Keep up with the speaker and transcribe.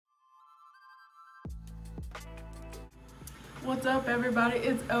What's up, everybody?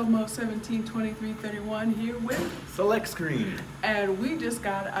 It's Elmo172331 here with Select Screen. And we just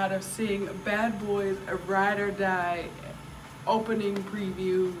got out of seeing Bad Boys Ride or Die opening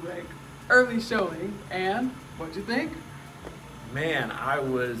preview, like early showing. And what'd you think? Man, I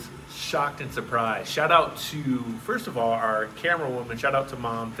was shocked and surprised. Shout out to, first of all, our camera woman. Shout out to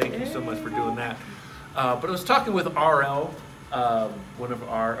Mom. Thank you so much for doing that. But I was talking with RL, one of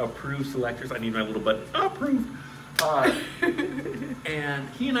our approved selectors. I need my little button. Approved. And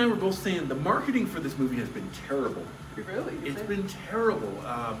he and I were both saying the marketing for this movie has been terrible. Really? It's been terrible.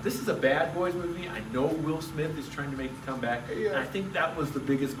 This is a Bad Boys movie. I know Will Smith is trying to make a comeback. Yeah. And I think that was the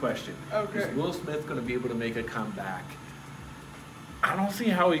biggest question. Okay. Is Will Smith going to be able to make a comeback? I don't see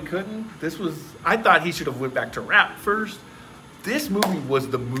how he couldn't. I thought he should have went back to rap first. This movie was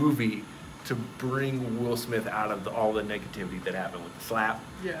the movie to bring Will Smith out of all the negativity that happened with the slap.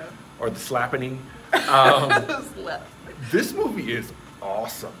 Yeah. Or the slappening. Slap. This movie is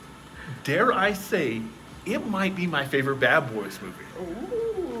awesome. Dare I say, it might be my favorite Bad Boys movie.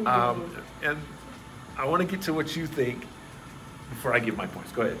 Ooh. And I want to get to what you think before I give my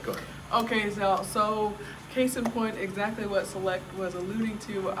points. Go ahead. Okay, so case in point, exactly what Select was alluding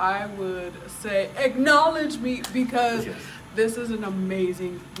to, I would say acknowledge me, because Yes. this is an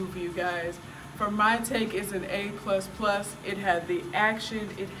amazing movie, you guys. For my take, it's an A++. It had the action,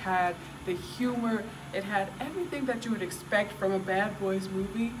 it had the humor, it had everything that you would expect from a Bad Boys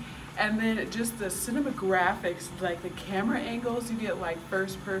movie. And then just the cinematographics, like the camera angles, you get like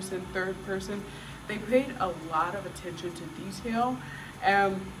first person, third person. They paid a lot of attention to detail.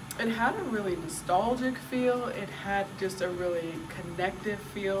 It had a really nostalgic feel. It had just a really connective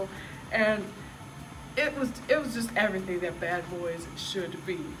feel. And it was just everything that Bad Boys should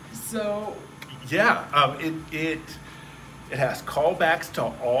be. So Yeah, it has callbacks to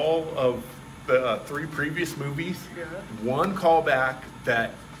all of the three previous movies. yeah. One callback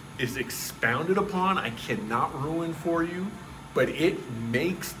that is expounded upon, I cannot ruin for you, but it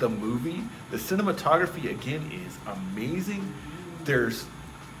makes the movie. The cinematography, again, is amazing. There's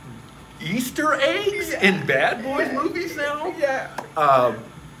Easter eggs in Bad Boys movies now. Yeah.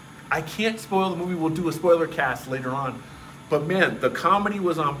 I can't spoil the movie. We'll do a spoiler cast later on. But man, the comedy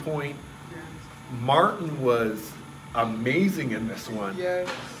was on point. Martin was amazing in this one. Yes.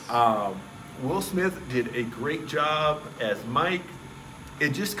 Will Smith did a great job as Mike. It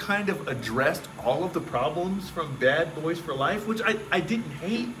just kind of addressed all of the problems from Bad Boys for Life, which I didn't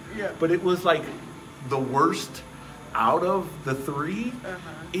hate, Yeah. but it was like the worst out of the three. Uh-huh.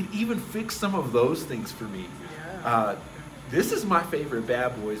 It even fixed some of those things for me. Yeah. This is my favorite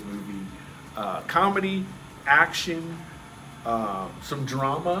Bad Boys movie. Comedy, action, some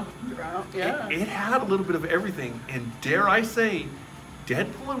drama. Yeah. It had a little bit of everything, and dare I say,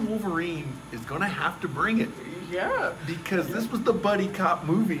 Deadpool and Wolverine is gonna have to bring it, Yeah. because this was the buddy cop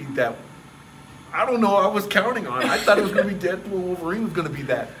movie that I don't know I was counting on. I thought it was gonna be Deadpool and Wolverine was gonna be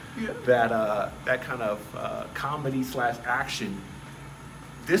that kind of comedy / action.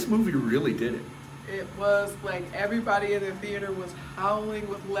 This movie really did it. It was like everybody in the theater was howling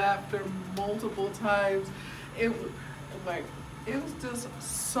with laughter multiple times. It was just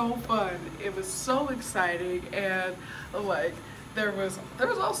so fun. It was so exciting, and like there was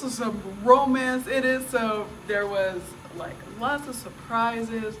also some romance in it. So there was like lots of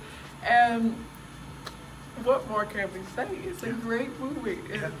surprises, and what more can we say? It's a great movie.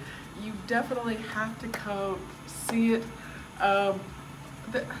 Yeah. You definitely have to come see it. Of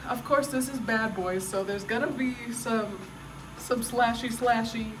course, this is Bad Boys, so there's gonna be some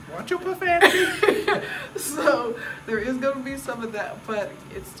slashy. Watch your profanity. So there is gonna be some of that, but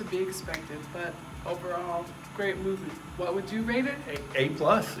it's to be expected. But overall, great movie. What would you rate it? A+,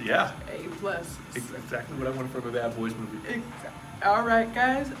 yeah. A+. Exactly what I wanted from a Bad Boys movie. All right,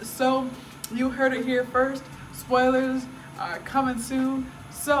 guys. So you heard it here first. Spoilers are coming soon.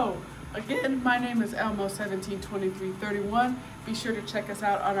 So again, my name is Elmo172331. Be sure to check us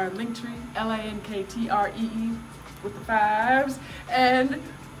out on our Linktree, LINKTREE with the 5s. And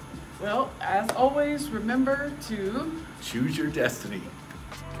well, as always, remember to Choose your destiny.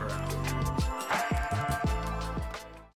 We're out.